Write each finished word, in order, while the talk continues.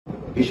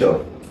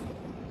Bishop,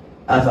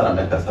 answer and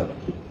make us up.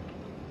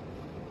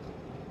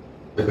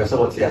 Because of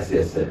what he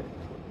said.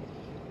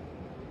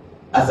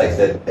 As I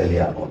said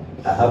earlier on,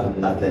 I have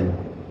nothing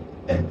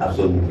and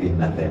absolutely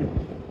nothing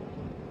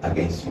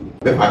against you.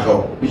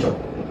 Bishop.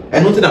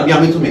 And nothing that we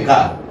are to make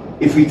a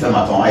if we tell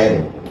my tongue,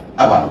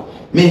 I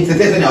mean, to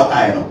say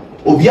anything,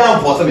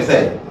 Obian for some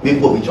say, me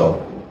poor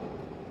Bishop.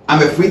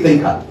 I'm a free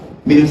thinker.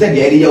 Meaning, say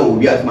the area will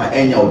be at my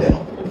end.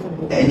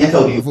 And yes,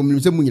 I'll do for me.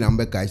 Some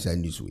number guys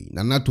and this way.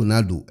 Nana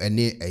Tonado, and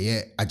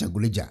a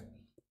Ajagurajah.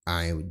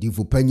 I do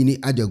for Penny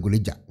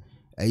Ajagurajah.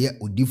 A year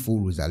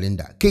Odifo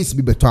Rosalinda. Case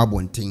be better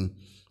one thing.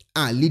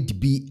 I lead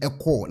be a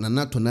call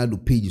Nana Tonado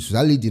pages. So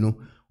I lead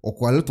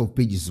or a lot of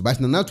pages. But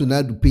Nana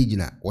Tonado page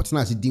na what's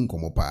not sitting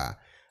como pa.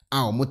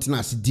 Our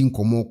Motina sitting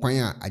como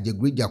quaya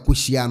Ajagurajah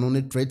Kushiano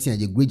ne threatening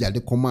Ajagurajah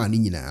the command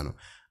in Yano.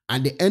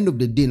 At the end of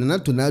the day, Nana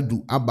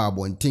Tonado abab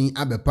one thing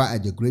abepa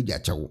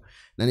Ajagurajah chow.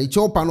 Na ne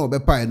chow pano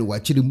bepa no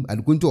wachirim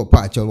and kunto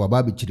opa chow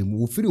wababi chirim.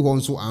 Wo firi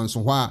honso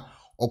anso wa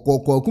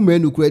okoko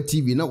kumenu kure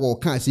TV na wo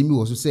kan asemi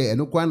wo so say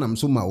eno kwa nam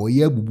so ma wo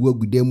ye bubu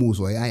agudemu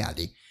so ya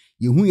yade.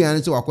 Yehu ya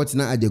ne se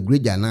wakotina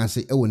Ajagurajah na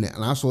ase ewo ne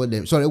na so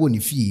dem sorry ewo ne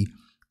fie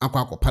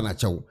akwa akopa na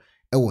chow.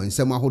 Ewo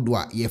nsem ahodo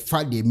a ye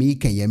fa de me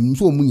kan yam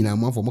so mu nyina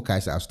manfo mo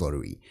kai sa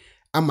story.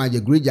 Ama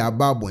Ajagurajah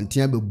abab one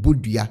thing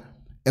abebodua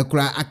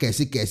ekura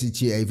akesi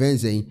chi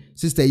events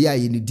sister ya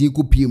ye ni din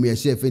ko pie mu ya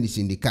share finish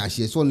in the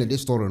cash so na the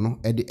story no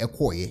e de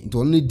ekoye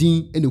nto no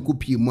din e ne ko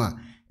pie mu a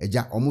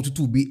eja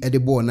omotutu bi e de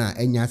bo na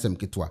enya asem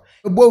ketwa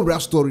ebo wura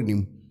story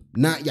nim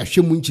na ya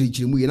hwemu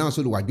nchirichiri mu ye na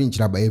so de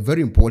wadwenchira ba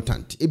very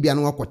important e bia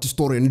no akwati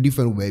story no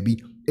different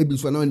baby e bi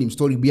so na nim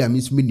story bi a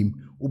miss minim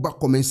uba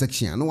comment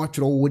section na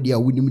watwere wo de a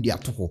wonim de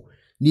atoho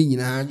ni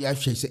nyina ya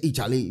hwe se e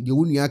chale de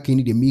wonu aka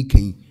ni de me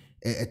kan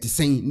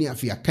etisen ni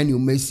afia kan o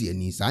mercy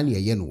ani sa na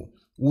ye no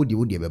wodi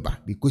beba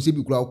because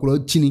ebi kura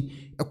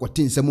chini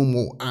ekote nsem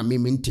mo a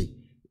memente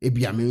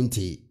ebi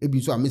amente ebi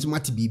so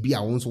amesmati bibi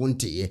a won so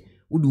wonte ye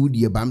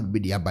wodi eba be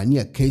de abani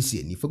a kansi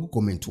ani fagu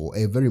comment o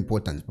very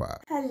important pa.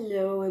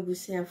 Hello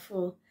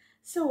ebusiafo,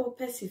 so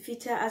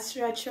pesifita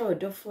asracha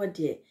odofo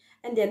de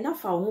and then na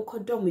fa ho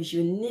kodom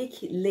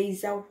unique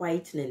laser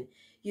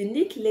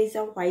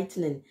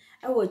whitening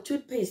our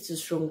toothpaste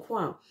strong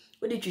kwa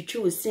wodi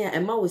twitwi wo sen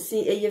ema wo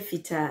sen eye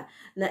fita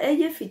na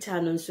eye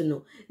fita no nso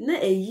no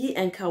na eyi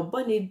enka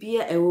bone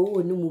bia ewo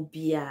wo no mu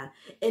bia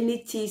any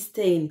tea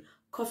stain,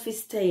 coffee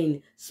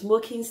stain,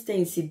 smoking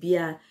stain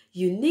bia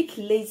unique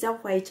laser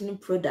whitening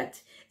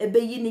product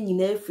ebeyi ni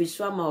nyina free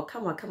so ama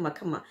kama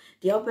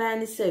de oba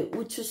ni say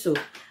utu so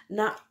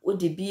na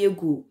wodi bia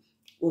egu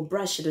o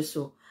brush do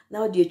so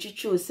na wodi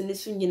twitwi wo sen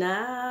so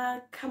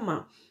nyina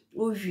kama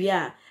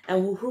Uvia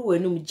and who were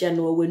num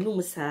January when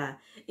num sa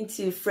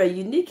into for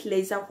unique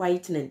laser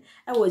whitening.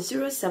 I was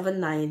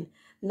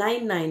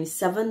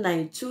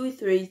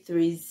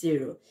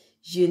 07999792330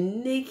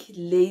 unique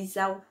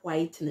laser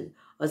whitening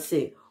or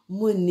say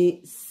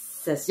money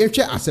says ye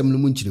hwe asem no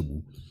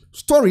munchirebu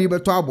story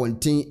beto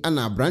abonten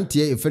ana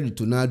brantie efedi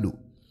Tonado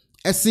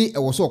ese e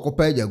wo so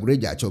okopa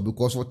Ajagurajah cho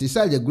because what is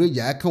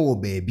Ajagurajah aka wo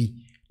baby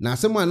na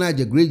asem ana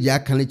Ajagurajah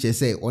aka ne che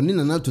say oni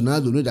Nana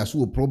Tonado no da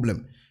so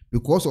problem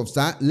because of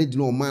that lady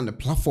no man the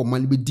platform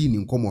man be din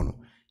in common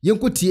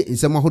yenkotie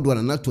nsema hodo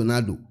na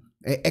Tonado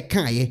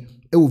kaye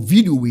wo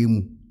video we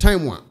mu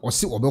time wa o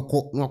se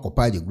obekọ no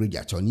akopa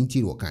Ajagurajah cho ni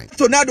ntiri o kan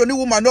Tonado ni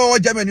woman no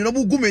Germany no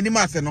bugu meni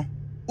ma se no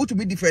to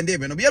be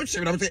defended me no be am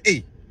say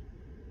hey,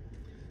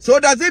 so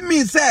does it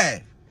mean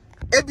say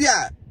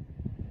ebia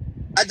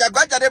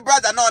Ajagurajah the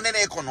brother no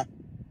ne ko no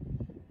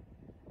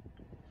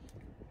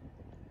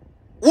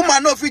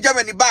woman no free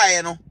Germany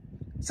buy no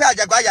say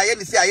Ajagurajah ye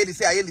ni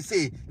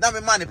say na me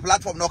man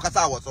platform no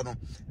kasa wo so no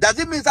does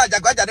it mean say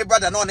Ajagurajah the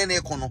brother no ne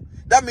ko no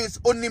that means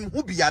onim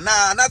hu bia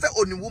na say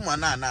onim woman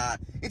na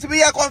it be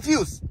here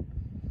confused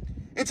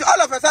into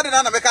all of a sudden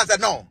na make say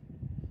no.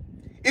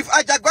 If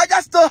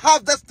Ajagurajah still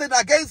have this thing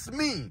against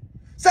me,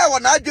 say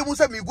when I do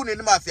say me go ni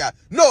mafia.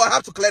 No, I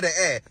have to clear the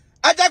air.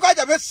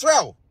 Ajagurajah make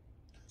sure.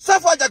 So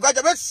for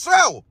Ajagurajah make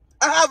sure.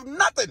 I have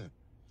nothing.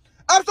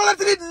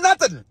 Absolutely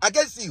nothing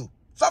against you.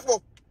 So for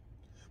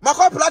my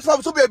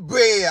platform to be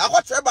brave. I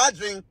got try bad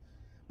drink.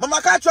 Mama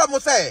can't try mo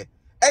say.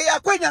 Eh ya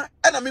kwenya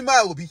na me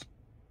ma obi.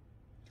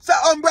 Say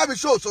umbra me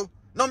show so.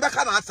 Number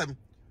can answer me.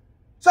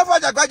 So for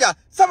Ajagurajah,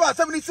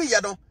 770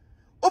 ya no.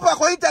 Opa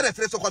ko internet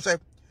so ko say.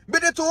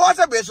 But it was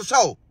a base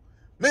show.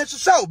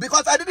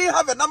 Because I didn't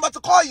have a number to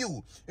call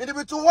you. And it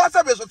was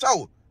a base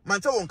show.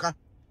 Man, so wonka.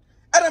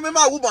 I remember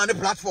a woman on the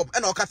platform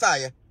and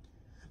Okasaya.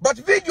 But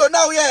video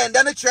now, yeah, and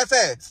then it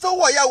say, so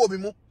why I will be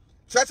moved.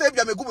 Say,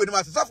 I'm a good with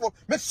myself.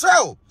 Miss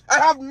Show, I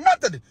have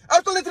nothing,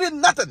 absolutely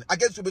nothing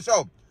against you, Miss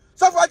Show.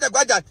 So for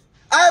Ajagurajah,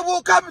 I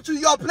will come to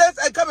your place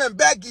and come and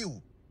beg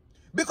you.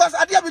 Because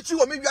I didn't with you,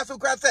 or maybe I so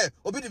cry, say,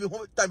 or be the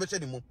home time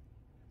anymore.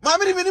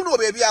 Mammy, no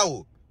baby,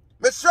 I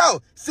Mr.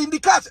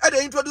 Syndicate and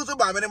introduce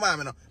by many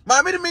mamma.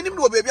 Mammy,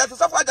 no baby, I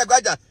suffer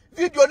Ajagurajah.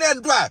 Video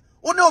name dry.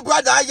 Oh no,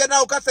 brother, I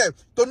now can say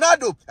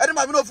Tonado, and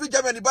my no free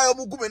Germany by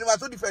Mugu, and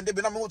so different. They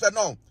be no.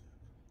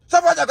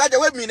 Suffer Ajagurajah,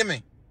 wait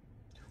me.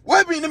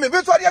 Where be me?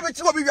 But what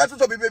you will be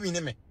to be baby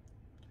me.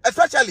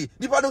 Especially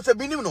if I don't say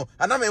no,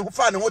 and I'm a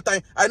fan whole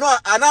time. I know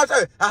and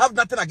I have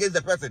nothing against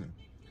the person.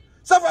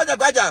 So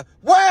Ajagurajah,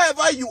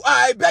 wherever you are,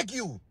 I beg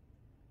you.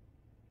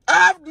 I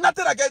have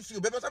nothing against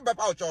you, because I'm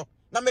about you.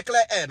 Now make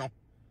clear air no.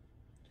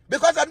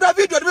 Because I'm not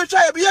video to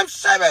try to be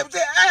say,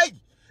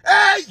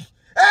 hey,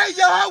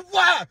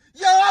 Yahweh,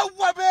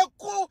 me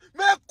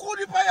cool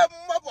the fire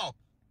mother.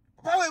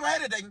 Power my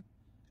heading.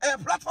 A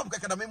platform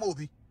can be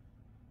movie.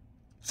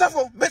 So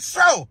for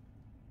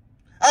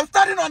I'm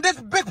standing on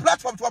this big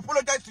platform to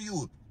apologize to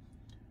you.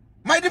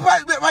 My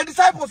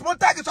disciples won't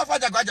tag it so far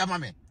Ajagurajah,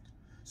 mommy.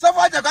 So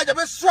far Ajagurajah,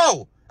 be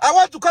strong. I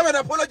want to come and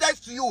apologize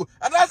to you.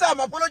 And that's how I'm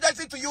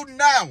apologizing to you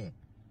now.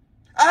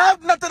 I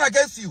have nothing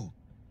against you.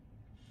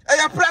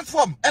 A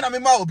platform, and I'm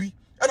in Maobi,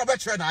 and I'm a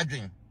train I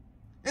dream.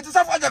 It is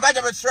so far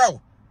Ajagurajah, be strong.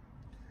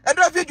 And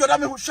the video that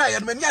me who shy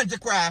and many and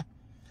cry.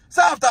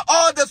 So after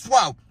all this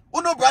while,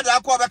 Uno brother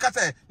Aqua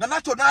say,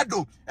 Nana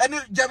Tornado, any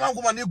German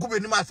woman you go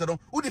in the master,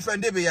 who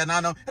defended me and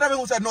Nano, and I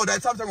who said no,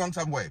 there's something wrong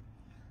somewhere.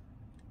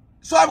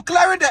 So I'm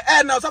clearing the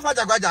air now, so far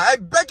Ajagurajah. I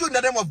beg you in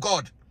the name of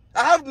God.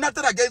 I have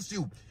nothing against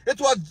you.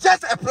 It was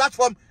just a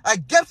platform I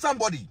gave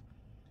somebody.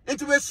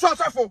 Into a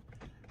for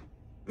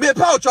me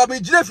pouch, me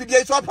jine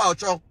fidie so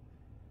pouch.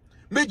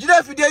 Me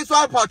jine fidie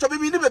so pouch. Me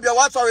ni be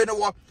one sorry in the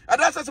war.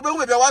 And that's me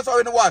be one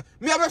sorry in the war.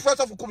 Me have first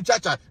of kum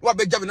chacha. Wa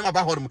be jam na ba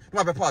hodum.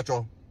 Na be pouch.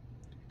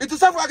 It is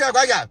so far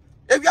Ajagurajah.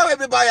 If you have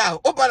a buyer,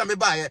 open me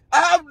buy.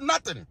 I have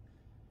nothing.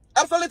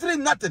 Absolutely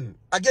nothing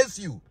against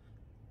you.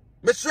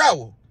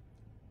 Mr.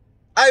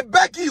 I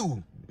beg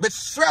you.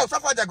 Mr. So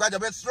far Ajagurajah,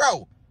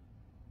 Mr.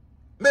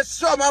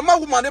 Mr. My mama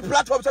woman the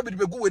platform say be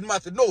go with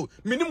mass. No,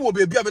 minimum will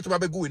be able to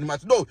be go with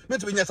mass. No, me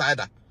to be yes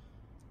either.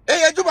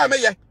 Eh, you buy me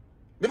yeah.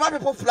 Me my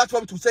people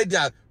platform to say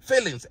their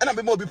failings, and I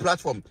be more be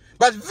platform.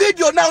 But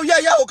video now,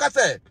 yeah, okay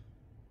say.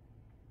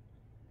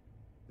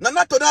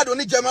 Nana Tornado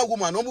ni German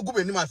woman, no go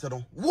with mass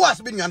no. Who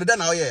has been under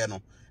now yeah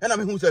no? And I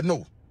mean who said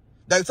no.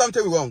 There is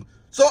something wrong.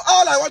 So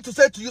all I want to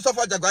say to you, so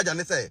far Ajagurajah,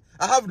 and say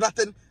I have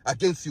nothing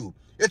against you.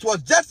 It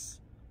was just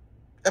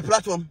a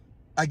platform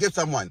I gave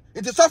someone.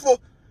 It is so for.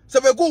 So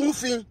we go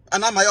hoofing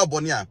and I'm my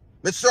bonia.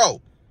 Mr.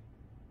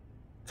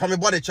 From a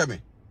body chemi.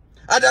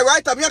 At the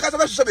right time, you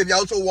can say baby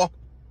also walk.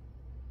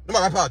 No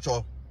matter how much.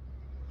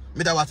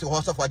 Me that was the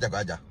horse of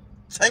Ajagurajah.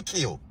 Thank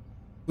you.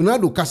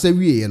 Unado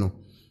kasewie you know.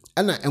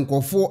 Ana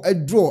enkofo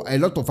draw a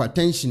lot of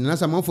attention na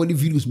some for the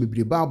videos me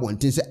be Bible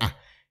and say ah.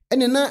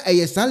 Ene na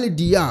eye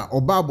saladi a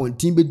oba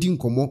bontin be di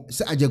nkomo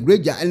se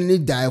Ajagurajah ene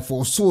die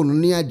for soul no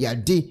ne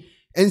ade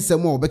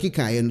ensem a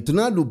obekeka ye no.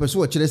 Tonado pese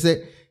wo kire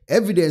se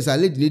evidence a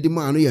lady need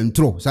man no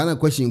yentro sana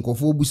question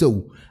nkofo busa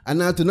wu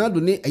ana Tonado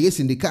ne eye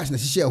syndicate na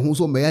hihye ho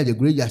so mba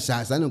Ajagurajah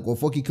sha sana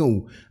nkofo kika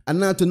wu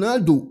ana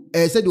Tonado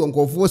said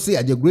nkofo say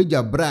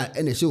Ajagurajah bra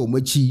ene hye o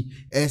machi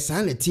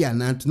sana ti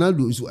ana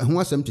Tonado nso ho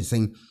asem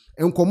tesen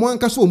enkomo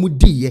anka so mu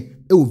diye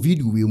o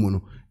video we mu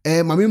no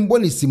mame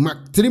mboni si mak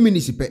 3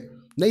 minutes pe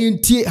na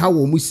yentie ha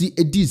wo mu si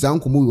edi za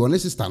nkomo we one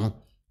sister no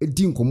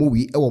edi nkomo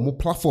we wo mo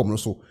platform no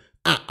so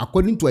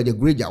according to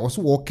Ajagurajah was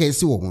wo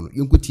kese wo mo no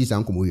yenkotie sa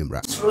nkomo we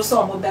mbra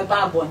so mo be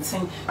ba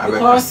bonten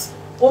because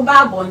o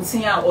ba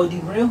bonten a o di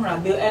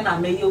brehura be e na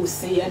meye o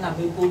say e na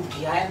me go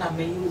bia e na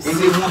meye o say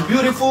it's a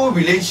beautiful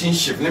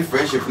relationship ne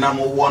friendship na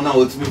mo wo na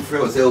o timi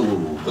frɛ o say o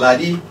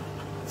gladi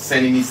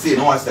sending me say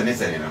no was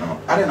sending no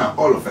I don't know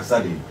all of a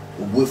sudden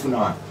obuefu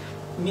na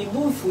me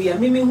bufu ya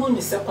me hu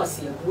ni se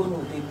kwase abuo no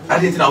be I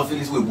didn't know feel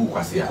this way bu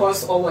kwase ya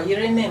because o wa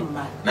yere ne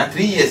mma na 3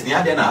 years ni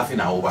ade na afi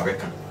na wo ba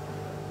beka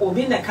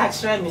obi na ka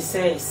kire me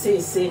say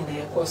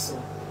na ekoso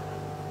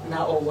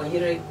na o wa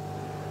yere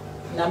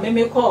na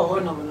me call ho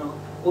no no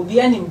obi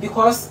anim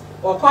because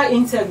okwa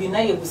interview na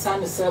yebusa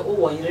no say o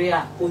wa yere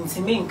a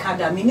ontimi nka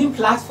da me ni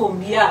platform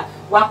bi a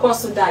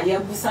wakoso da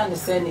yebusa no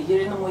say ne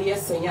yere no mo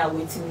yesen ya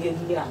wetimi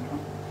yeli ano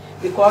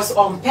because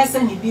on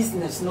person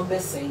business no be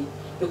say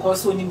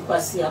because when him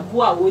kwasi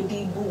abu a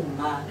wodi bu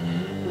ma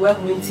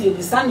when we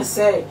yebusa no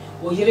say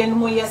o yere no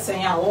mo yesen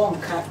ya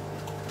wonka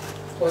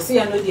o say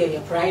ya no dey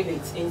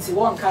private enti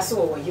wonka so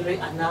o yere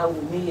ana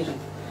wo me yere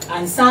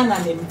ansana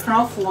ne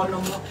mprafo no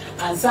mo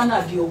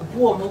ansana bi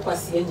obu o mo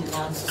kwase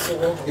anyina nso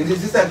so it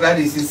is sister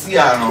Gladys is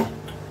here no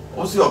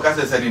o si o ka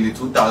se send in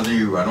 2000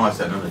 euro no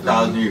send no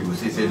 1000 euro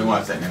say no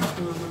one send no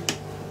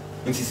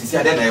it is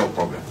here then your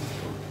problem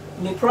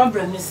the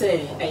problem is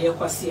say e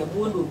kwase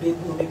abu no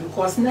bebu me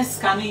because next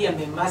can you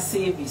me ma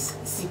service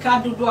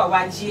sika dodo a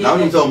wagie now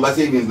you talk about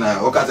savings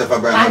now o ka se fa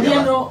brand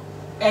I know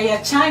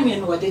chime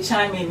in what they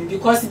chime in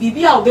because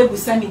bibi a obebu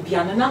send me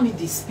bia na me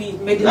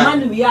dispute me the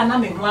man we are na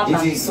me ho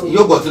aba so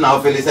you go to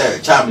now feel say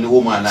chime the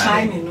woman na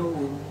chime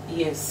no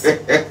yes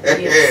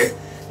yes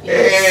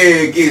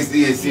hey kiss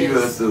is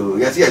serious so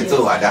yes you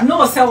so ada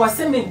no say was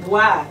me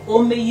boa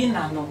o meyi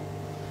na no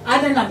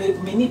ada na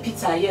me ni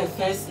Peter here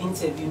first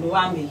interview no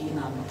wa meyi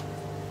na no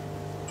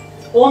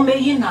o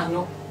meyi na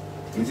no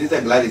it is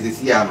a Gladys is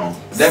here no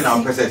then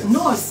now person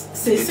no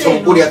say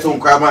no put your tongue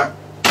crama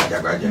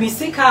Ajagurajah.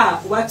 Misika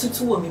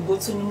watutu wo mi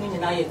botu no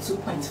nyina ye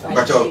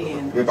 2.5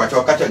 billion. We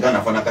pacho catch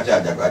Ghana for na catch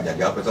Ajagurajah.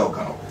 They pesa o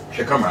kan.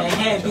 She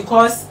camera.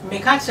 Because me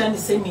catch and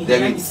say me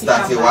then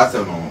start say what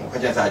no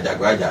catch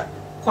Ajagurajah.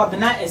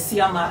 Kwabena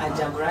esiama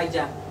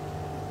Ajagurajah.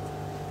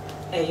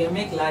 You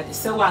make glad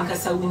say one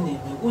kasa wunne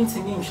me.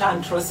 Untimi nhwa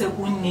ntro say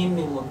wunne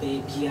me wo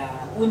baabia.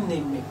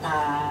 Wunne me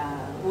pa,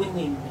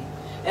 wunne me.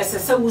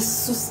 Esese wo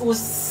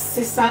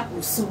sisa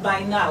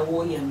usuban na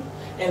wo ye no.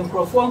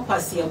 Enkrofo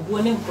nkwase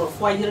abuo ne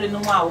enkrofo ayere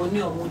no a wo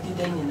ne omudi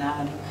da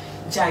nyina no.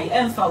 Jai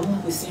emfa wo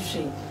mposi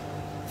hwe.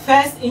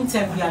 First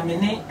interview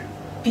amene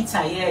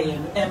Peter ye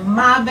no.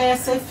 Emma be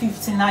say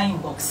 59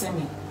 box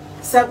me.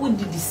 Say we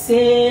did the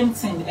same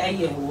thing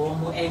wo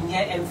mo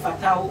enye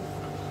emfata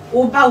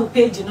Oba u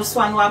page no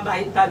so anu aba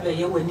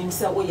ye wanim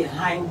say wo ye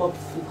high bob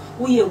fu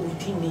wo ye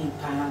wudi ni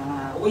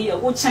pa wo ye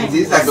wo chan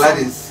this is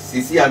Gladys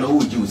sisi ano wo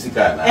ji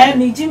usika na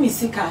me ji mi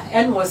sika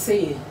en wo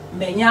say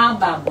menya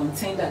ba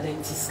bonten da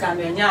dentist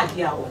menya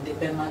ade a wo de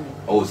be ma me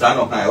oh sa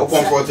no kan o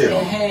comfort no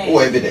o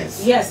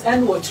evidence yes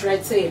en wo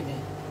threat me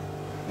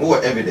o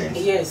evidence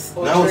yes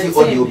now see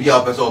audio bi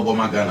a person obo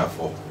Ghana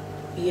for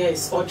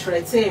yes o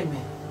threat me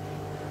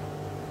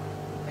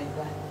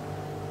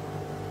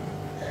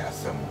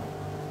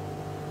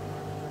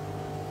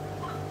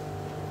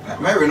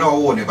Mary no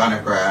wo ne ba na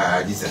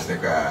kra Jesus ne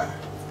kra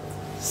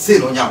say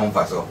no nya ho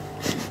so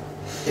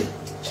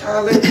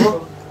Charlie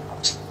bro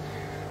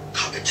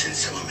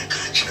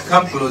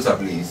come closer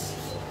please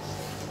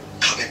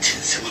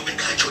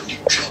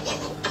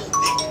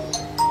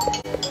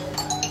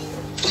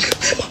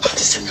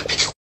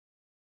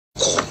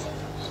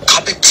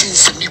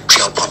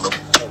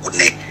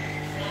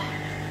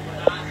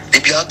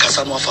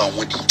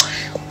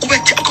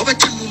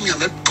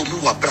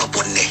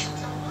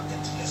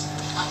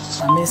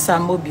I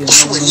some mobile.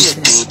 So when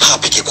you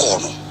papa pick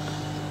corner.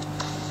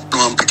 No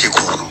one pick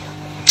corner.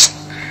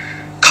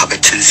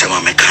 Cabetin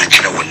sama me can't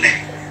you one ne.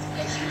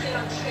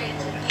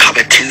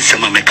 Cabetin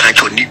sama me can't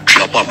you need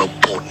to about my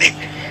bone.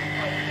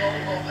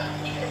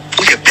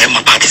 We have been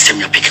my party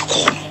semi pick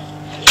corner.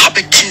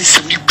 Cabetin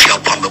some need to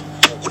about my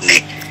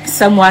bone.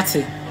 Somewhat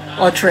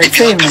or trade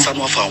same.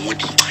 Some of our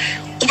woody.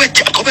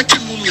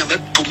 Cabetin mummy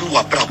to me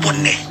what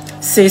bone.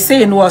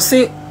 Say no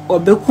say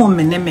obekum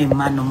me ne me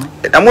manom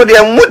amode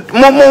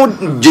mo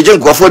jeje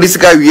nkofo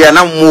disika wi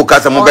na mo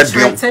kasa mo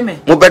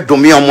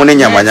bedom yo mo ne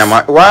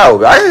nyamanyama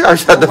wow I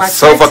shot that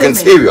so fucking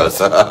serious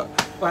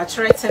wa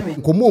trete me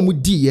komo mu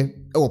die e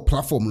wo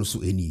platform no so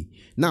eni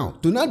now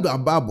Tonado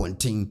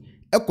ababonten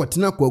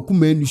ekotena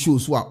kwakuma enu show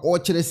so a o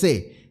kire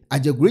say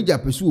Ajagurajah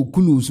pesu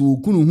okunu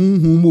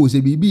hunhun mo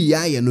se bibi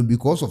ya ye no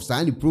because of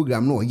sign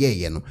program no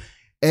ye no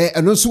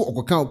eno so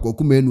okoka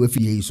kwakuma enu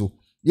afiye so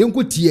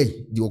yenko tie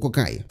di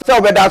okokai so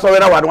obeda so we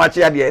na wado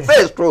achi ade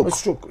say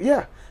stroke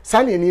yeah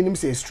sani eni nim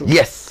say stroke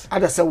yes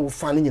ada say wo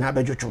fa ni nyina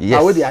abedwotwo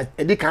awe de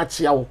edi ka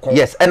achi ya wo kon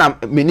yes and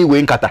many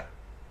we nkata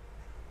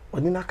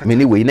oni na kata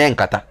many we na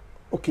nkata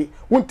okay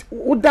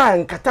wo da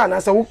nkata na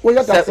say wo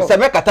ya da se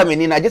me kata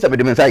many na just be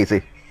dem say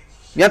say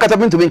me nkata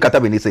bin to be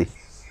nkata many say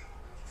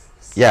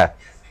yeah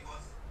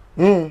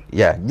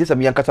yeah just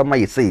me nkata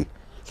ma say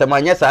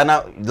Samanya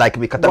sana like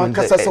me kata me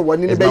say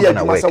wani ni be ya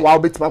duma say wa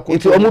obetima ko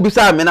into omu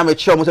bisa me na me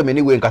chio mo say me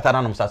ni we nkata na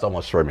no say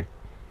almost for me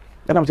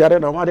and I'm saying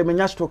no ma de me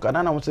nya stroke and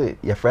I'm say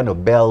your friend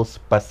of Bells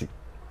Passy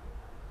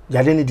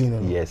yade ni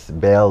din yes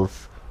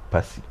Bells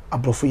Passy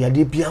abrofo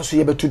yade bia so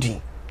ye beto din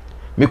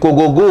me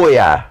kogogo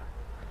ya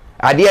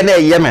ade na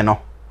eye me no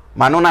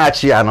ma no na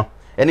achi ya no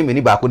eni me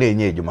ni ba ko na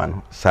enye ejuma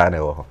no sa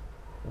na wo ho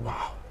wow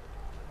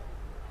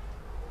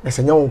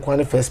esenya won kwa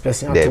ne first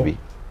person ato Debbie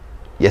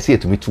yes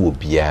it me to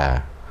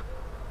obia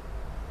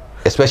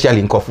especially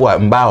in Kofua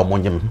mba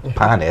omonyem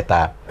pa na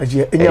eta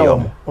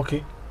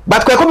okay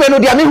but kwa come no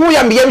dia me hu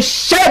ya me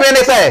share me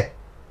ne say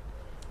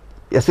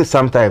yes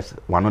sometimes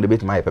one on the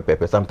bit my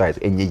pepe sometimes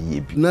enye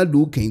yi bi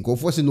Tonado ken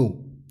Kofo se no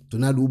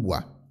Tonado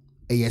bua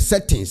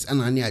settings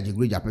ana ne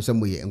Ajagurajah pese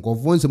mo ye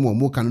Nkofo nse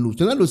mo kan no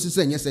Tonado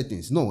se enye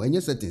settings no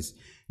enye settings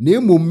na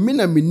emo me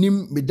na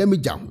menim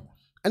medamija ho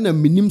ana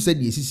menim se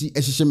de esisi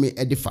ehihye me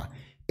edefa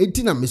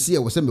enti na mese ye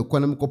wo se me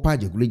kwana me kopa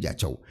Ajagurajah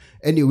chaw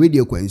ene we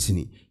de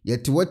kwansini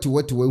yete what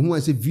hu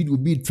ase video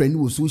be trend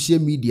wo social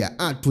media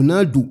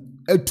Tonado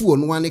atu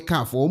ono wane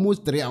ka for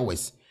almost 3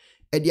 hours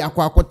edi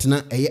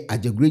akotena eye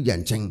Ajagurajah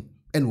nchen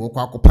ene wo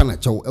kwa akopa na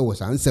chaw e wo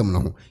sansem no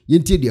ho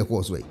yenti de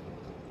ko so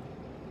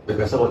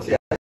because what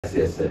I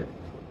said,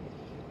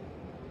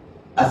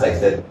 as I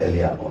said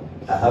earlier on,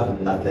 I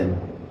have nothing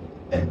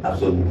and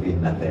absolutely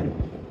nothing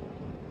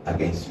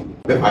against you.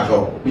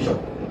 Bishop.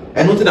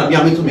 And nothing that we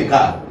are to make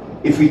up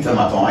if we tell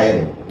my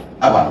tongue.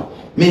 About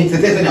me,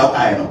 say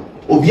I know.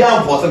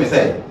 Obian for some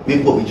say,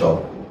 me for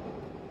Bishop.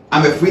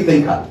 I'm a free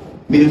thinker.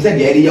 Me say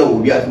the idea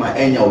will be at my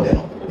end of them.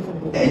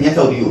 And yes,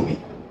 I'll do.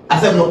 I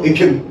said no, it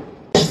should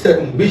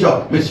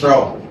Bishop,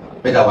 Mr.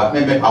 I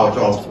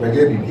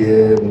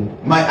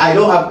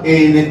don't have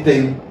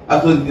anything,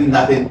 absolutely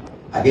nothing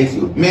against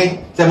you. Me,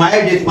 say my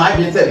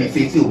agent said me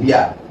face you be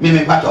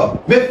me patch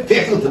up. Me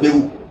face you to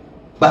be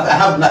But I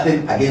have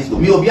nothing against you.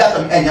 Me obi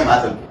asem enya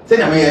masem. Say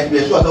na me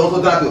sure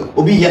also try to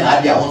obi ye na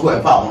adia won so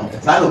e fa won.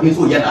 Say obi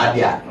so ye na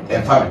adia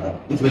e fa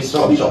me. It be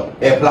sure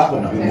bishop e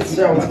platform na me. It's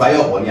by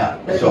your money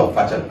a sure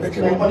factual.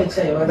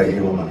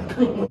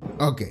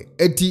 Okay,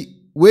 eti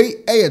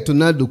we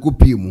tornado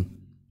kopie mu.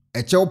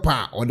 Eche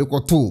pa ode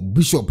koto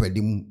bishop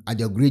edim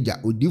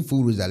Ajagurajah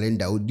odifo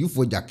Rosalenda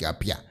odifo Jackie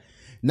Apia.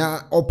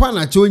 Na opa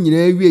na che onyina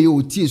awie ye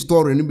oti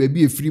story no ba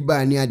bi efiri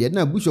ba ni ade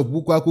na bishop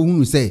buko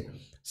akohunu say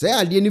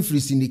ade ni free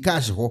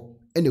syndicate ho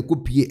ene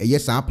kopie eye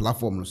sa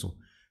platform no so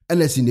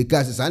ene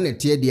syndicate sa na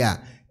tie de a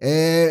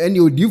ene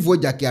odifo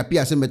Jackie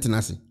Apia se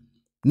metenase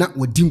na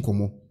wodi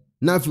nkomo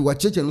na afi wa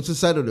cheche no so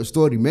side of the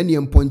story many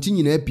emponti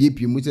nyina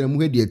apiepie mu se na mu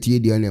hedi atie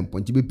de na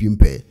emponti be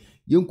piempe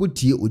yenko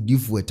tie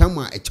odifo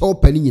etama eche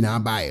opa ni nyina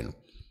baaye no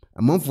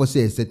amanfo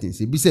say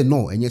settings ebi say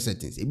no enye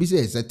settings ebi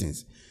say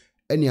settings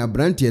ene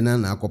abrantie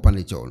na akopa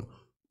ne chewo no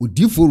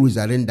odifo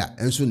Rosalenda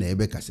enso na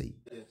ebe kasai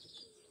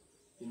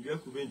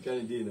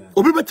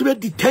obi betime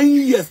di 10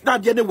 years na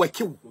de ne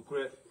wakiw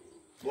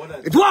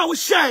it wa wo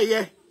share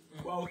ye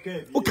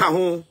o ka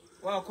ho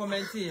wa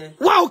comment ye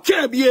wa o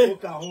ka bie o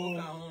ka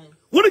ho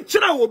wo ni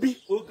kira obi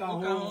o ka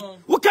ho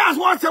wo ka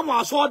so asem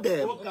wa so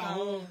de o ka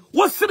ho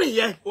wo sire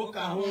ye o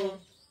ka ho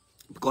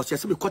because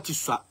yes be kwati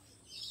so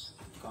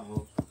ka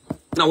ho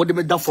na wo de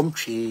me da from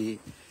twe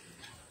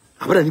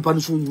abara nipa no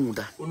so nyu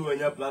da onu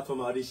anya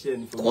platform a de share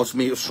ni for cause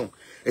me so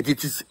it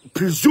is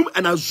presume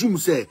and assume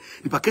say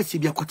nipa kase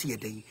bia kwati ye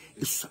den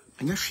esu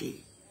anya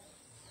hwe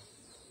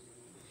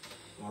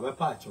na be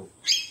pa cho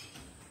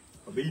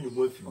obeyi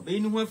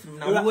ni ho afim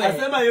na wo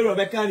asema ye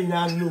Rebecca ni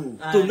na no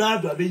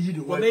tornado abeyi ni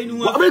ho obeyi ni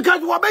ho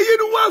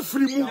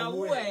afim na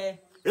wo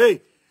eh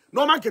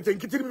no market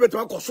nkitiri bi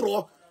betwa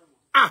kosoro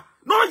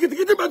no market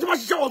nkitiri betwa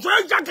hihye wo so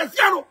anja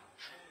kase no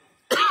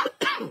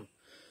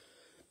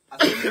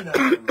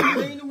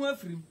obeyi ni ho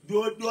afim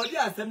do di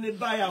asem ne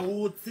ba ya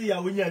wo ti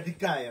ya wonya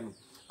dikae no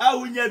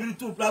wonya bi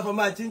to platform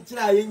a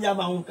chinchira ye nya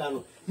ma ho ka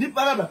no ni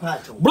para be pa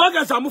cho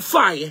bloggers am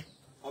fire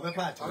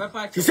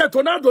he said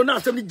tornado na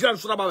asem ni grand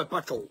so na ba be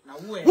pa cho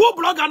wo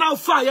blogger na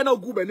fire na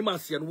ogu ba ni ma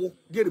se no wo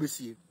de be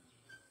sie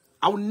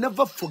I will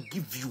never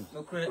forgive you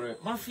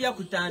mafia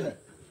kutani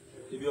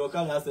if you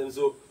can asem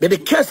so the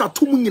case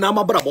atumu nyina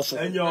ma bra boso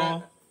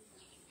enyo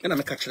na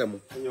me ka kire mo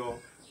enyo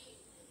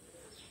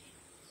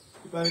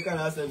if can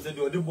asem say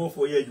the bo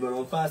for ye adwuma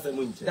no fa asem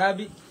nche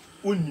dabi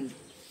unni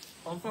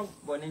on fa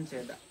boni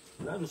nche da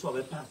na no so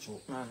be pa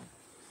cho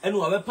enu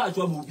wa be pa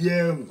cho mo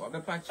bia mu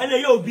ene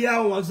ye obi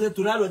a won so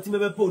tornado ti me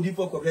be pa odi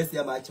for congress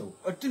ya ma cho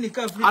otuni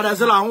ka free ada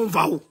se la ho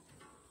va wo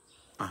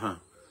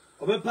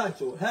obe pa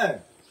cho he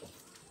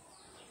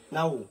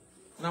now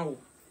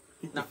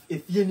na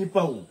efie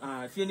nipa wo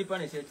efie nipa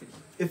na se tiri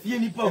efie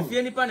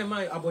nipa na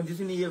ma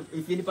abonjisi ni ye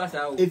efie nipa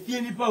sa wo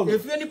efie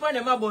nipa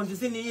na ma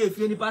abonjisi ni ye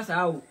efie nipa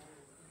sa wo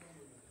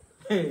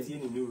efie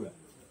ni nura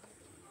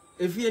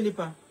efie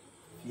nipa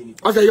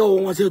asa yo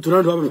won se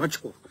tornado ba ma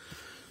cho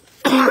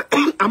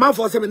ama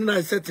for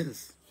 79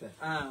 settings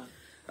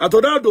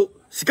tornado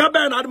sika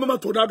be na adema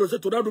tornado se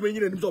tornado me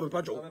nyina nim so be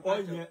pa cho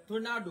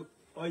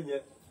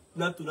onye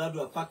na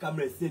tornado afa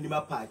camera se ni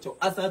ma pa cho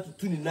asa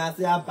tutu ni na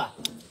se aba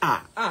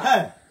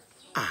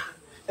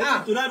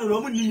tornado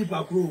no mu ni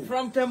pa kro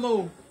from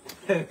Temo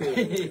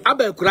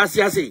aba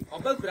kurasi ase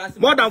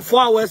more than 4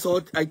 hours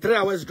or 3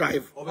 hours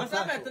drive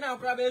asa be tena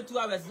okra be 2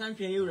 hours san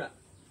twen yura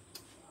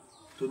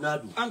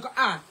tornado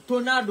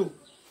tornado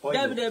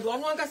David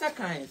onu ankasa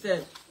kan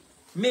se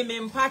me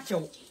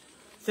mpachew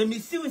se mi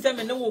siw se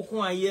me ne wo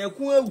ko aye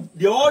ku awu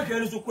the all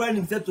hwe so kwa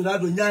nim se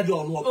tornado nya de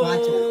onu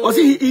opachew o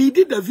see he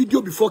did the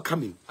video before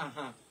coming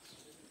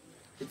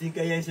I think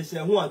I yen se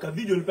ho anka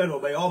video le pe no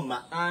ba ye o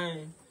ma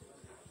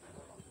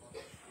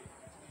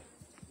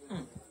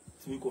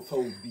we go for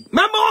obi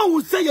mama one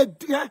who say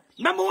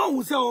mama one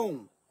who say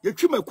on ye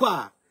twemaku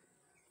a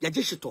ye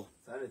gishito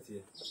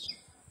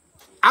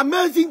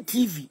amazing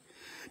TV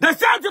the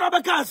sound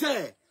Rebecca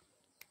say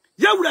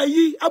yawura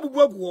yi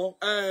abubuaguo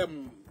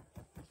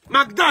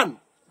Magdan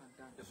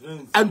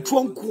and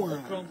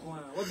Tronkwa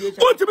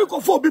what to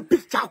make for big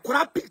picture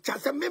kura picture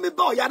say me ba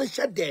o yare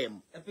share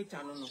them a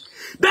picture no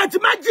that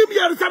imagine me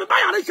say ba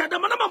yare share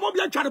them na mama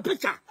be twa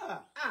picture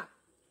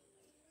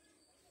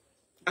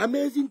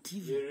amazing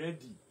TV you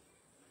ready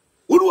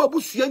unu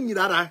abusua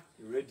nyinara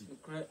you ready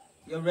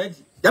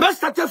the best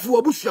start for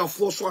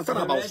abusuafo so answer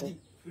about so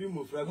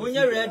when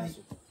you ready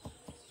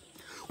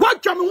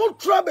what can we want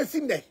trouble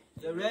in there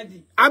you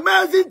ready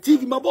amazing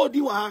TV my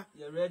body wa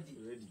you ready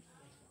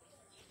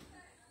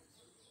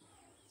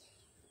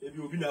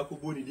ebi obi na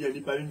akobo ni dia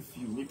nipa ni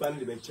few nipa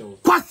ni be chewo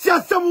kwasi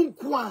asem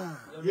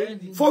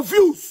nko for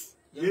views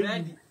you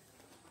ready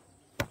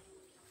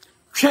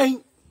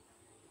train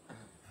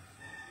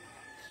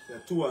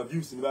two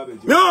views ni ba be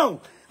no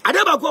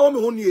adeba kwa wo me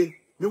ho nie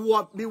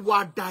me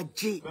wa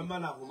daje mema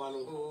na homa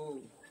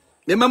no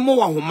me memo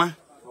wa homa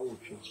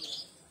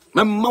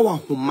mema wa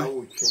homa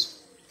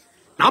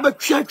na ba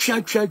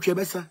twa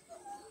besa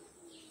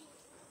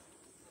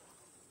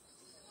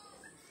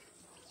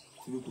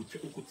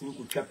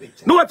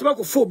no what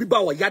about for bi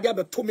ba wa yade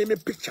abeto me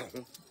picture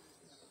ho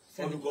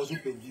because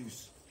of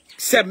views.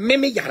 Se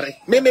meme yare,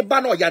 meme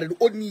ba no yare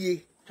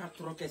oni.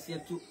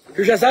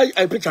 You just say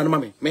I preach on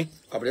me.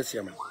 God bless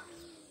you, man.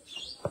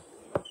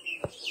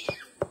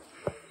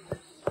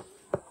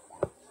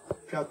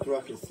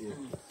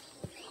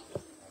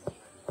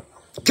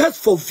 Just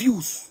for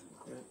views.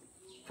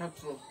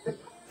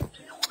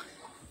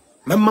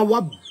 Mama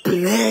wa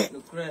bre.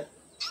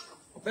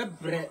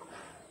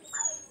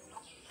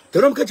 They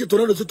don't catch it to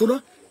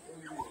know.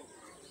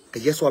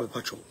 Yes, what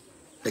patrol.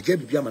 The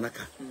Jabby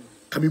Biamanaka.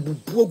 Can be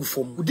broke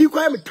from. Would you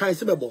call me time?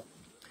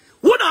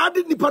 What I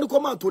didn't pan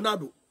come out to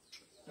Nado.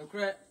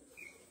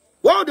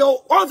 Well, the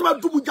also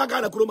about two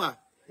Jagana Kroma.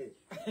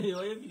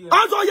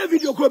 Also, your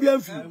video club,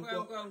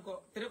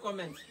 3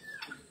 comments.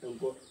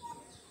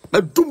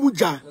 A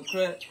Dumuja.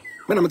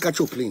 When I'm catch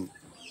your plane.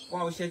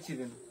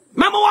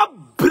 Mama,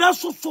 what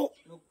bless so.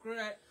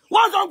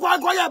 What's on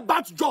quite a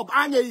bad job?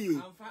 I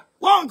know.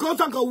 One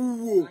goes on go.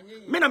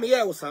 Men am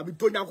here, sir. Be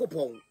doing a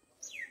coupon.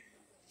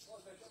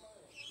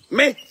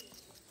 Men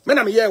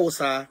am here,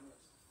 sir.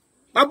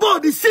 My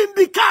body,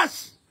 Cindy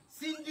Cash.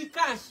 Cindy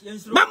Cash.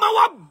 Mama,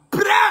 what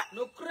bread?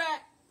 No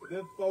crack.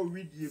 Therefore,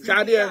 read you.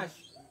 Shadia.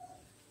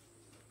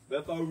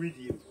 Therefore, read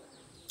you.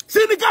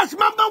 Cindy Cash,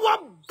 Mama,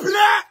 what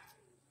bread?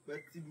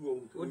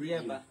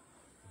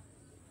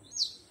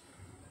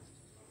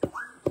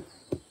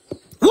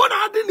 What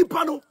I didn't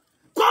panel?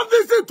 Come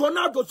visit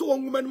Tornado so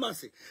woman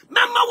must say.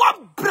 Mama,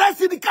 what bread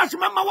in the cash?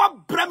 Mama,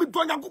 what bread me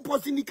don't have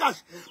post in the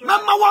cash?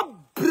 Mama,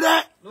 what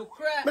bread? No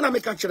crack. Man, I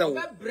make a catch it out.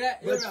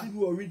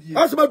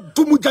 As about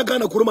Tumu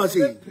Jagana Kuruma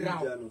say.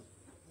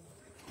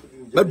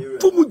 But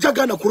Tumu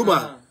Jagana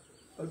Kuruma.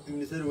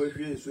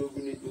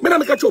 Man, I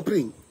make a catch your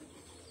plane.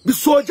 Be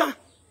soldier.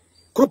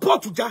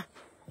 Report to Ja.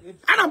 And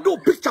I'm no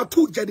picture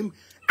to Jadim.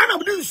 And I'm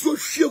doing so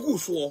sheer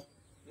so.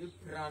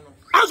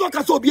 As what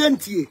can so be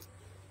empty.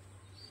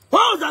 When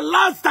was the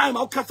last time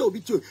I'll cast over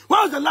to you? When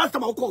was the last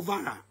time I'll call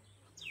Vara?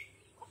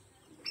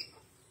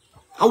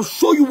 I'll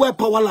show you where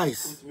power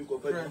lies.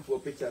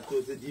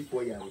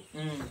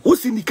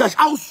 Who's in the cash?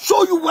 I'll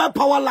show you where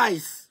power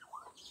lies.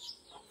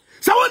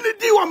 So when the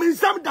deal I'm in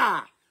some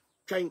da.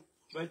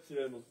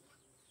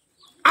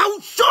 I'll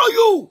show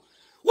you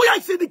where I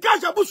see the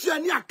cash I push you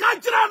and I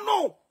can't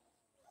know.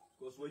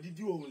 Because what did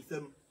you own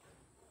them?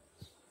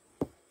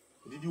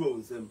 Did you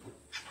own them?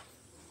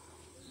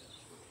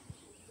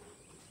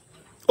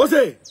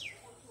 Ose,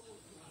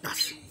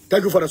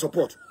 thank you for the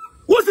support.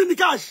 What's in the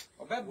cash?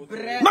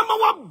 Mama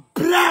wa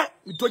bre,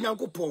 mi to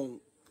Nyankopon.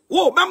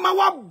 Oh, mama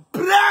wa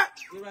bre.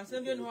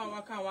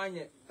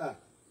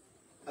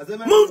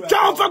 Mun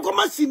cha fa ko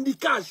ma in the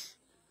cash.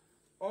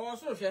 Oh,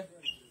 so she.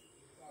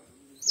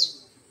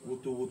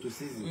 Woto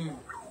season.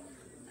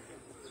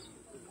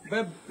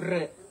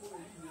 Bre.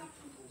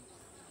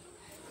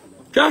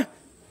 Ja?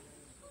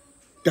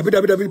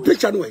 Dabi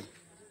picture no way.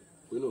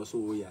 We know so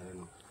we are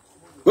no.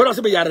 What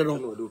else be yare no?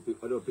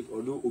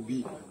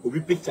 Obi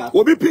picture.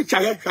 Obi picture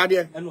eh,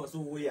 hwade. And also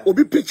we are.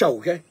 Obi picture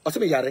okay. Ose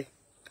be yare.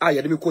 Ah,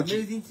 ye me coach.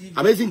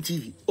 Amazing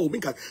TV. Oh, me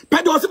ka.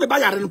 Pede ose be ba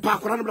yare no pa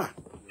akora no bra.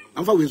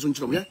 Amfa we so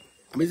nchiro me.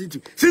 Amazing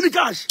TV. See the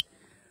cash.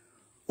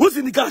 Who's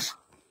in the cash?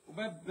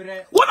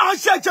 What I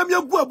share cham ye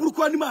gu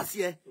aburuku anim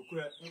ase.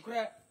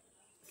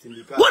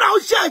 What I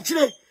share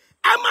chire.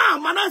 Emma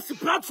manasi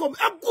platform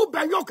egu be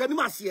yok anim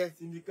ase.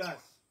 Syndicate.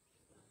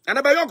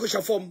 Ana be yok sha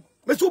form.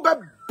 Me so be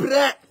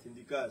bre.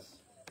 Syndicate.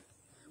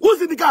 Who's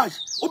in the cash?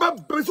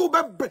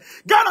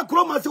 Ghana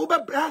Chroma say ma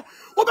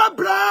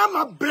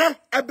bre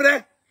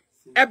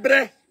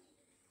ebre.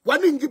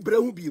 One in the bre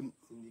who be in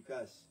the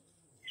cash.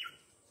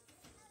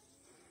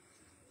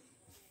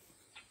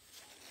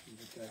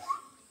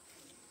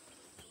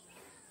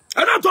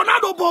 And a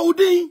tornado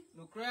body.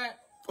 No crack.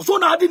 So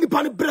now I didn't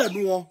panic bread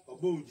no.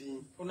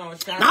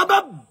 Now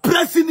be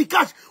bread in the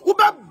cash.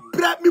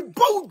 Bread me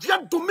bow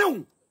jet to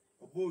me.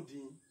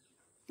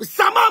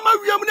 Sama ma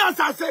wiam na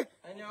asase.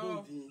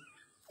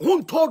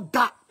 Who told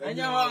that? No,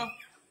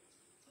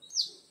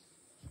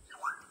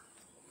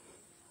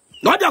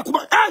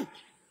 hey,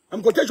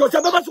 I'm going to tell you,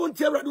 I'm going to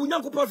tell you,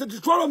 I'm going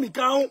to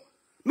tell you,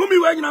 no, me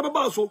wearing a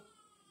basso.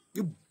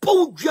 You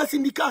both just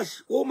in the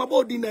cash. Oh, my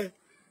body there.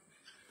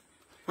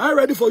 I'm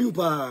ready for you,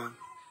 pa.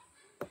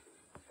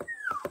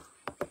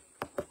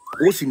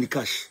 What's in the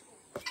cash?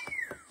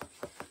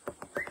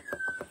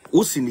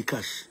 What's in the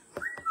cash?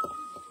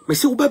 Me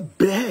say, ube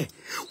bre.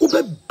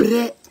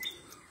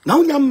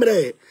 Now,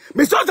 nyamre.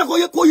 Me say,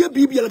 koye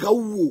Bible like a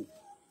woo.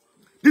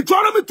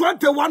 Deuteronomy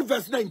 21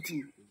 verse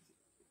 19.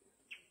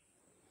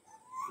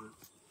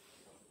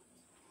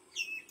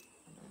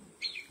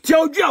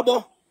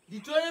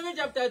 Deuteronomy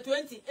chapter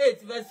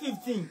 28 verse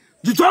 15.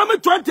 Deuteronomy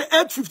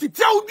 28 50.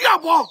 Tell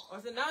diabo.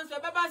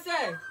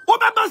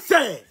 Obeba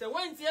say. Say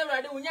when tie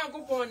Awurade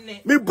Onyankopon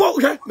ne. Me bo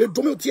he me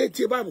do me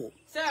tie Bible.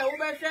 Say wo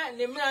be hwe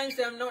ne mra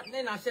nsem no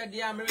ne na hwe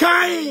de amre.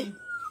 Kai.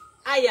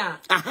 Aya.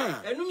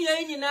 Enum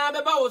ye nyina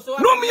beba wo so.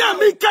 No me a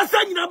me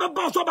kasa nyina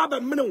beba so ba be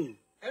mene wo.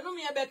 Enum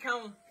ye be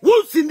kan.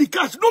 Wo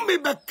syndicate no me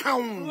be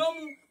kan.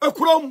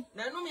 Ekrom.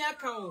 Na enum ye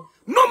kan wo.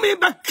 No me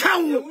be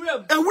kan wo.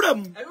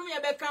 Ewuram. Enum ye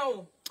be kan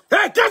wo.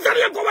 Hey, kasa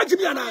ye ko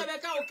wajibi ana.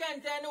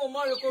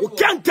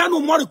 can't tell no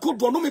more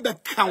could no me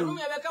back count.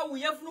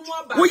 We have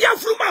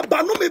from my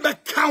ba no me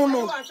back count.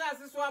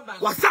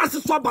 Was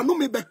as swaba no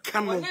me back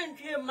count.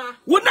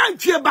 What I'm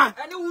cheer back.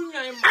 I know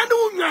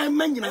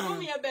men.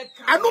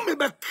 I know me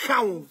back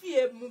count.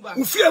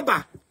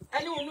 Ufieba.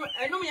 I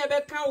know me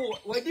back count.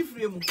 What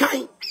different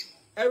kind.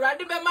 A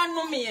radical man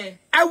no me.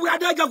 I will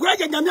have a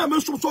great and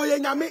so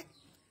yame.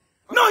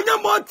 No,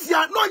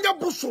 Yamotia, no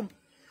Yabussum.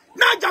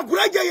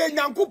 Ajagurajah and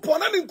Yanko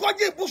Pona and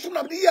Koji Bussum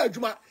of the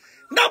Yajma.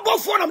 Number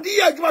 4 of the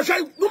Yajma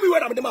shall no me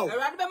where of the mouth. A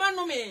radical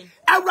no me.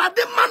 A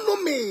radical no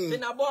me.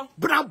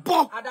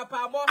 Brabo.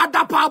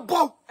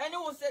 Adapabo. And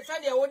who said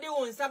Sadia would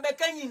do in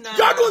Sabakan.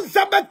 Jadun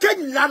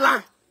Sabakan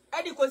Lala.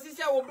 And the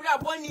consister will bra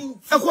bonnie.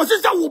 A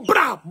consister will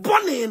bra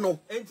bonnie no.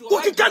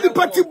 What you can be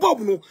party bob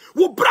no.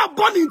 Will bra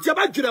bonnie in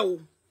Tabajro.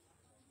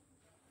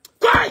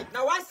 Why?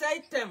 Now I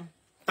say them.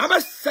 I'm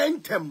a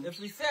sent him. If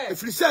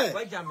we say,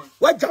 what jam?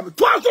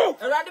 Twazo.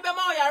 A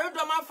radibema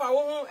yaredoma fa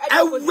wo. A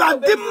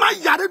radima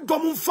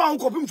yaredom fa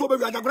nkopim so be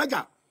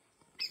Ajagurajah.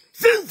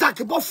 Since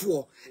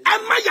Zakibofo,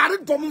 and my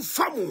yaredom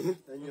fa mo.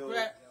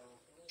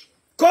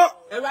 Ko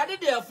a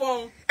radide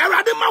phone. A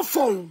radima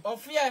phone.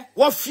 Of fear.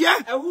 What fear?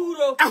 A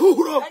huro.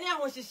 Any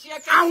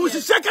I was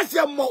a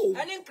second mo.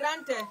 Any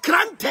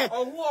crante.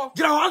 Or war.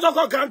 You also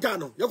call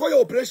Grantano. You call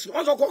your operation.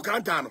 Also call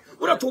Grantano.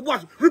 What to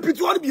what? Repeat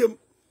what be.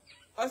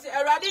 I say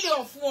a radide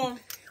of phone.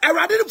 A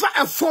radide for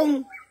a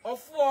phone.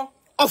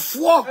 Of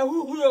war. A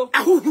huro.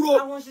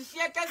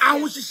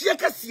 I was a second.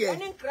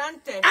 Any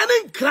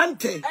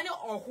crante. Any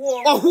or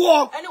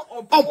war. Any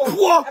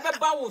poor.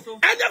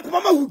 Any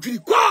mama who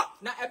drink.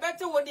 Now a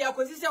better what the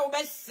acquisition will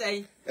best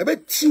say.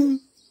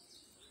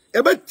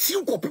 A bet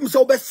you copy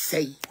so best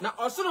say. Now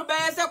also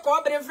bears a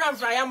cobbin from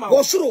Frayama.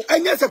 Also,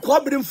 and yes, a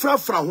cobbin from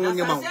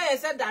Frayama. I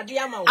said that the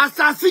amount.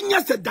 Assassin,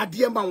 yes, that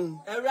the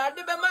amount. A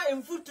radibema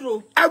in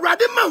futuro. A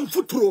radiman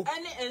futuro.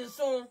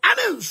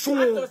 And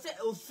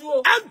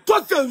so. And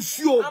tot and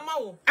so.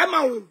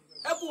 Amount.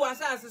 Ebu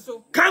asase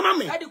so. Kama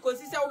me. Edi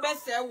kosisi a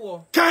obese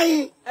wo.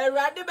 Kan.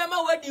 Erade be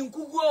ma wadi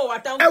nkuku o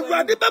watamfo.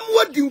 Erade be ma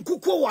wadi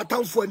nkuku o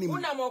watamfo anim.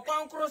 Una mo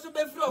kwankro so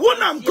be fro.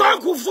 Una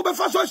kwankro so be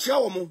fa so hia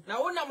wo mo. Na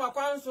una mo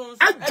kwanso so.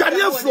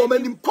 Ajare afro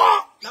manim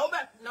ko.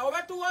 Na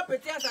obeto wo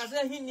peti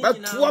asase hinni nyina.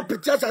 Beto wo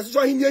peti asase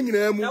so hinni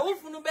nyina mu. Na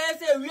wofunu be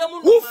se wiam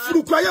no.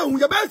 Wofuru kwa ya hu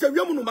ya be se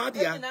wiam no ma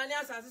de ya. Na ani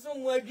asase so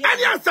mu aduane.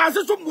 Ani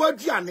asase so mu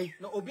aduane.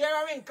 Na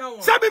obiara renka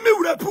wo. Sabe mi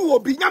wura pu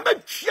obi nya be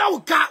twia wo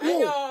ka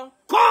wo.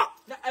 Ko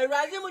na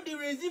erade mu di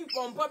resin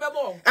pompo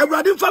bebo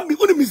erade fa mi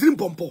oni mizrim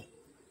pompo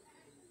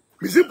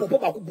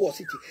ba ko bo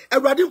city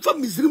erade fa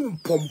mizrim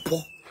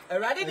pompo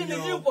erade di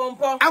mizrim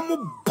pompo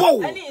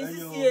ambo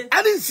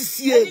ani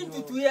nsisie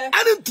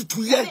ani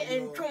ntutuye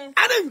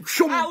ani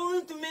ntwom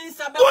awun to me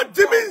nsa bebo what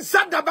do mean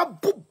nsa da ba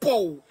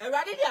bobo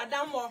erade di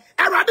adambo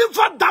erade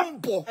fa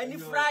dambo ani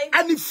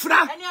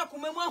fra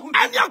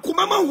ani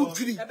akomama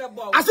hudwiri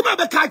asema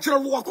be ka kire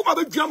wo akoma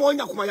be dwam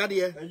onya akoma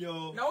yade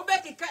na wo be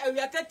kika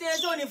awiakete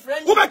so ni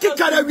friend wo be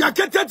kika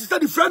awiakete ti say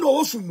the friend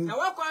o osumu na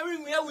wakwa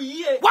nwia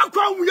wiye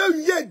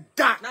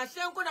da na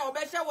hyenko na wo be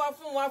hye wo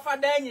afun wo afa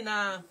da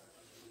nyina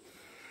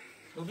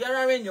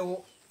obiara renye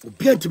wo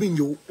obiara ntimi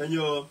nye wo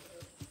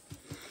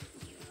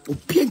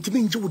obiara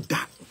ntimi nye wo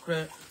da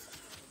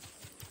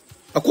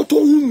akoto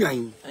hu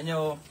nwan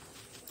enyo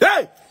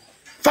hey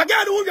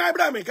forget hu nwan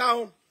Ibrahim ka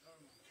ho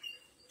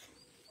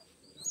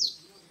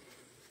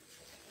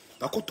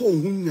akoto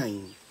hu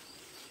nwan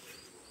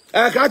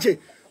kache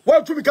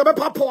wa tu bi ka be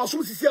papa wa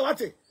so sisi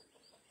wate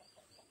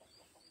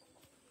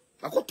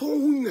akoto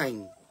hu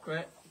nwan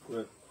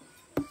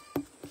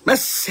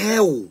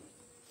mesel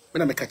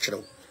me na kire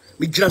wo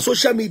me jira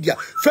social media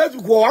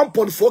Facebook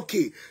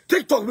 1.4k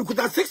TikTok we could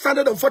have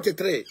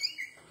 643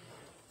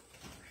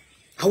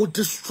 I will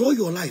destroy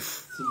your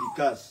life.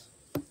 Because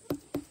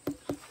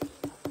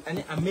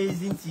an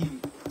amazing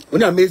team.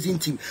 An amazing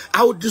team.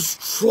 I will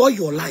destroy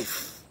your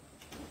life.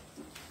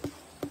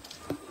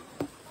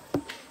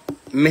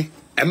 Me,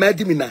 a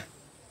madimina.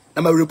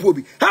 I'm a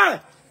republic. Hey!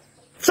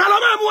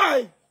 Salama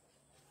boy!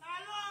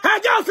 Hey,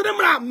 just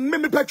remember,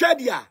 Mimi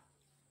Petradia.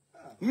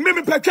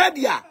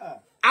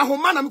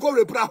 Ahoma na mko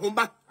repra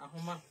ahoma.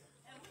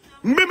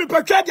 Mimi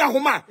Petradia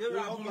ahoma.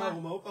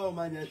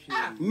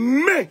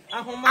 Me.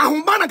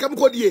 Ahoma na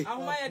kamko die.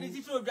 Ahoma ya di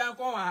titro dwan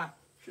ko wa.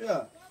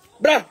 Sure.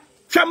 Bra,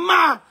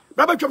 chama,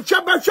 baba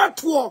chama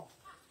chatwo.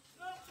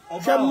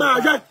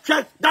 Chama,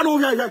 ja, dano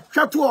ja,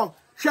 chatwo.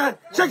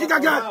 Sheki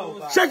gaga,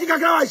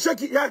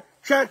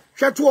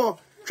 chatwo,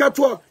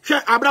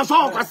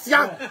 abraso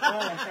kwasia.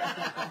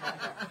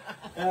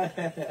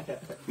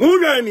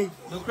 Ungani.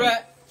 Dokra.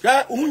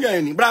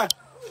 Ungani, bra.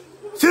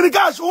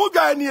 Sirikas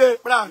ungani,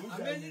 bra.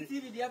 Amazing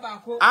TV dia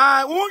ba ko.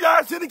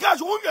 Ungani,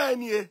 sirikas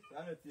ungani.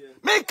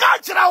 Me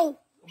kachirawo.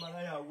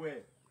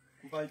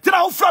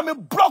 Tira from a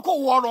block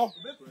of water.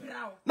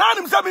 Now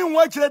I'm saying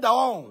one chile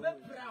down.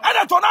 And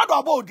a tornado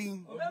about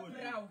him.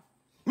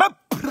 Me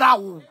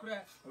proud.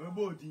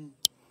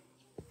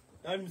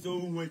 I'm so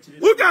much.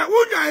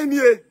 Uga in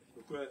here.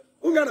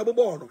 Uga na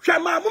bobo.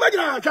 Shama,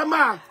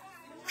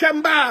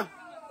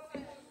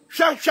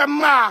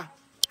 Shama.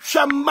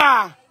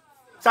 Shema.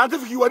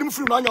 Scientific you are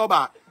free on your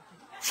back.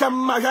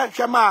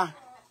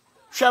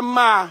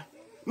 Shema.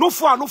 No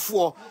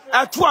for.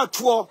 At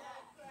two.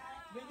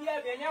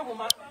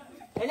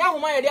 Now,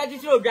 Homa,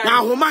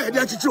 you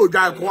did to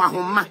drive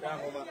Homa.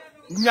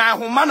 Nya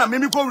Homa, na me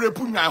go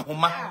repunya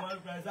Homa.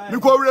 Me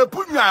go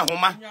repunya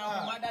Homa.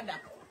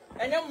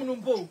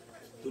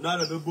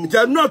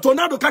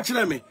 Tornado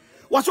catching me.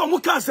 What's all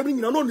Muka saying?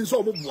 You know,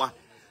 so more.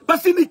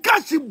 But in the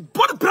cash,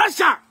 body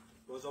pressure.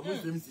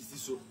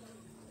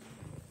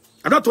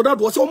 I don't know that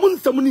was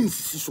almost someone in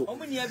so.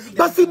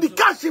 But in the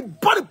cash,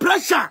 body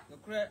pressure.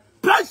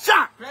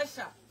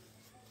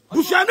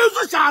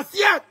 Bushano shall see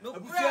it.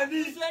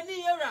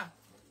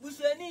 You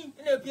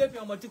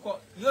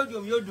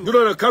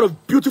know the kind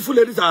of beautiful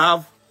ladies I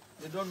have?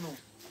 They don't know.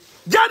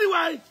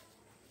 January.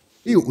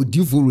 You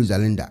beautiful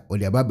Rosalinda, or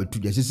the Ababa to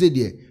just say,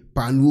 dear,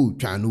 Panu,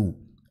 Chanu,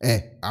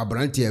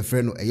 Abranti, a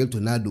friend, a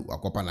Yotonado, a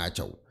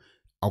Copanacho.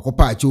 A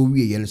Copacho,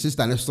 we and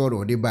sister and store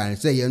or the bar,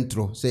 say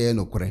entro, say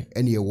no cre,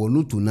 any a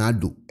wonu to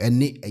nado,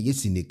 any a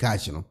yes in the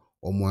casino,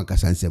 or Moanca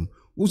Sansem.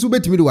 Who's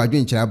bet me to a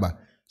drink chaba,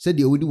 said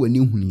the Odi when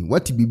you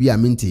what to be a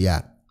minty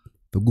ya.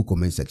 The good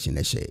comment section,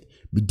 I say,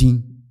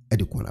 Bedin.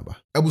 Edi Kwanaba.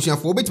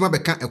 Abusiafo betima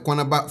beka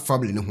Ekwanaba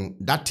family ne ho.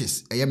 That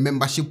is a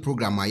membership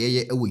program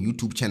ayeye ewo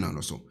YouTube channel no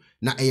so.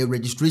 Na a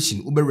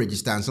registration ube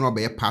register and so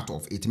be part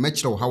of it.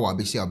 Mechiro how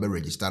abesi ube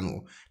register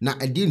no. Na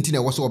edi nti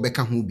na wo so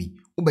obeka ho bi.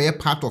 Ube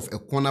part of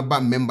Ekwanaba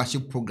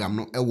membership program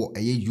no ewo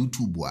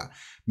YouTube wa.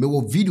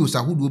 Mewo videos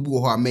ahodo bi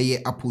wo ho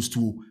ameye post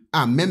to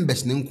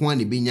members ne nko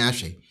an be nya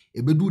ahwe.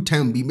 Ebedu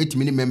time bi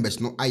metimini members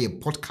no aye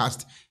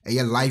podcast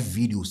aye live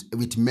videos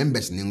with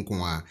members ne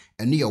nko a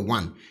eno ye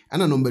 1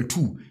 ana number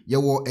 2 ye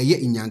wo aye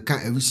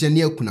inyanka awisia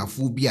ne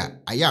akunafo bi a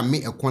aye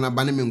me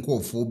Ekwanaba ne me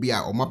nkofo bi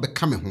a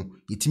omabeka me ho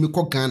yitimi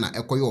ko Ghana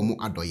ekoye omo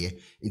adoye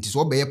nti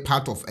so be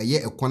part of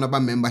aye Ekwanaba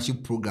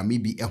membership program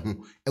bi eho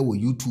ewo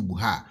YouTube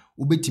ha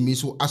ubetimi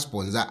so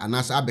sponsor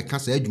anasa abeka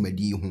sa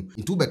adwumadi ho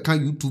nti ubeka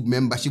YouTube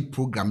membership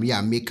program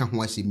ya make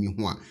ho asemi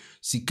ho a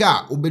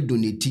sika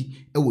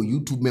obedonate ewo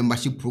YouTube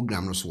membership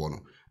program no so no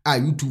a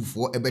YouTube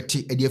for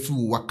ebeti ede afi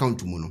wo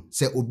account mu no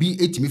se obi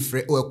etimi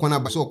frɛ o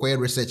Ekwanaba so okoye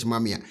research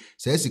mamia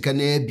se sika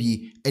na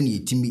bi ene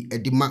etimi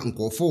ede ma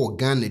nkofo wo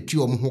Ghana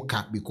tuo mo ho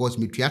ka because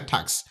metua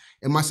tax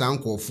ema sa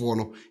nkofo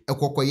no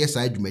ekokoye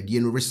sa adwumadi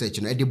no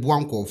research no ede boa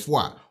nkofo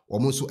a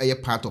omo so eye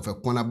part of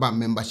Ekwanaba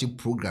membership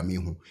program yi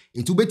ho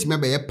nti betimi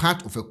be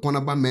part of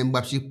Ekwanaba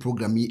membership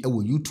program yi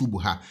ewo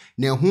YouTube ha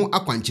na ho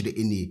akwankyere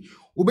eni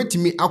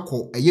ubetimi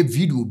akọ eye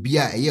video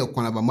bia eye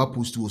Ekwanaba ma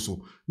post wo so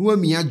no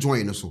amia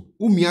join no so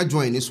umia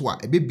join so a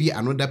ebe bi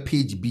another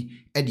page bi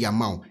e de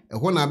amount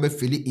ho na be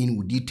fill in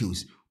with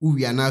details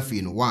uwia na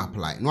afi no wa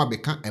apply no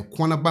abeka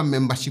Ekwanaba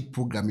membership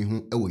program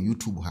ho ewo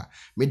YouTube ha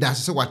me da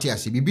se wate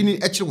ase bibi ni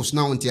ekire wo so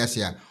na wonte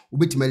ase a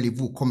ubetimi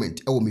leave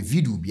comment ewo me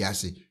video bi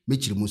ase me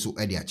kire mu so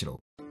e de akire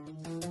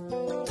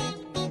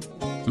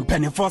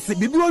Penifose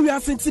bibi wo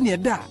wiase nti ne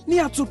da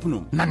ne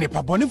atopno na ne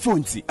pabone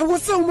fonti e wo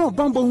se wo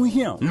bambo hu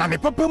hia na ne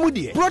papa mu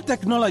de Pro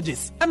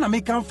Technologies ana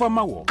me kan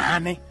fama wo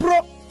ane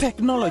Pro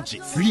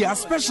Technologies. We are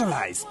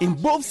specialized in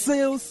both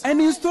sales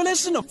and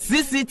installation of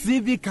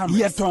CCTV cameras.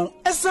 Yeton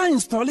esa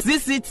install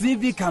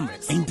CCTV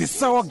cameras in the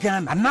South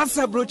Ghana and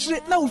NASA brochure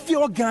now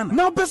fear Ghana.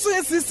 Now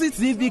pursue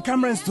CCTV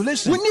camera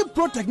installation. We need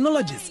Pro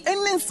Technologies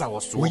and then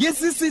Sawaso. We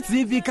use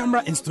CCTV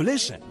camera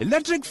installation,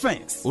 electric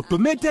fence,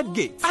 automated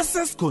gate,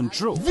 access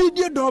control,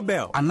 video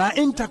doorbell, and our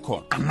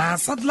intercom, and our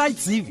satellite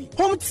TV,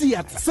 home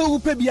theater, so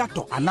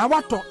upebiato, and our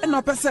water, and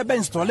our PCB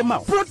install them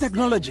out. Pro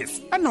Technologies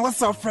and our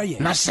software.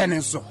 Na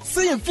shenenso.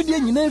 Say fidie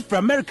nyina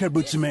from America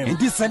brochime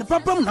enti send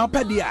papam na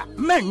opedia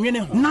manwene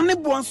ho na ne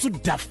bo anso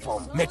da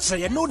form meche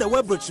ye no the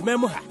web brochime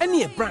mu ha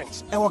ene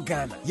branch e wo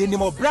Ghana ye ni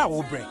mo bra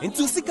wo bre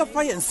enti sika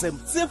fire nsem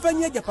se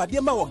fanya japade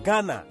ma wo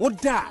Ghana wo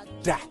da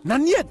na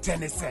ne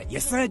tenese ye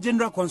say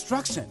general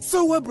construction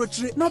so web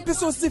brochire na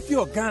peso si fi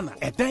o Ghana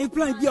e dan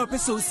plan bi o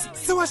peso si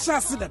se wa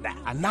sha se dada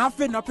ana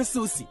afi na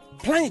peso si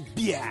plan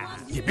bia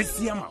ye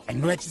besiama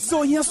eno echi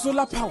so ye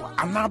solar power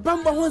ana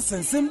bamba ho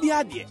nsensem bi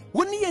ade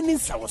woni ye ni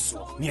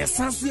nsawoso ne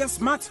sanso ye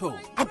smart home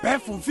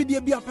abefo fidie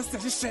bi apese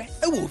hye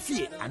e wo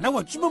fie ana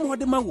watwuma mo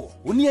de ma wo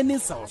woni ye ni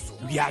nsawoso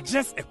we are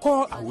just a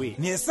call away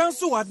ne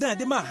sanso wadan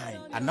de ma han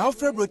ana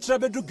ofre brochire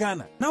bedu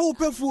Ghana na wo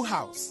pay full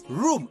house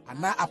room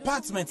ana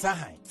apartment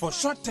ahan for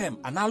short term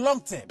ana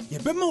long term ye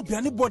be ma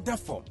obiane border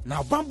form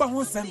na bamba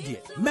ho nsem de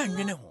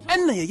manwene ho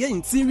enna ye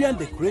interior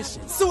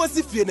decoration so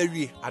wasi fie na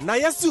wie ana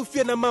ye su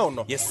fie na ma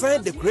no ye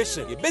sign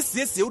decoration ye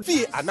besiesie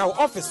odi ana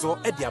office o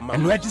e de ama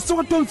no edi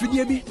so ton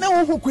fidie bi na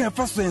wo hokun e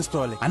fa so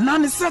install ana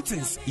ne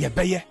settings ye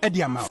beye e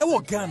de ama e wo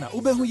Ghana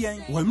wo be hu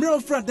yen wo mre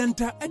ofra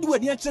denta e de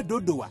wadi a che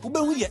dodowa wo be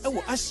hu ye e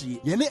wo ahie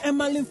ye ne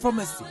Emalin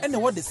pharmacy e na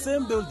wo the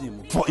same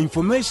building. For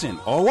information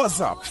or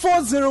WhatsApp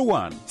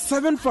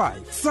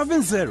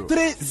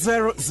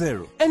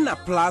 401-7570-300 and a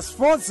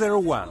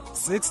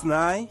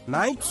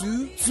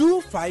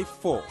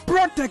 +401-6992-254.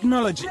 Pro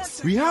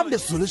Technologies. We have the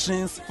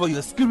solutions for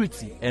your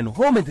security and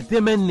home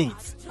entertainment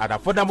needs at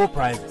affordable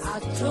prices.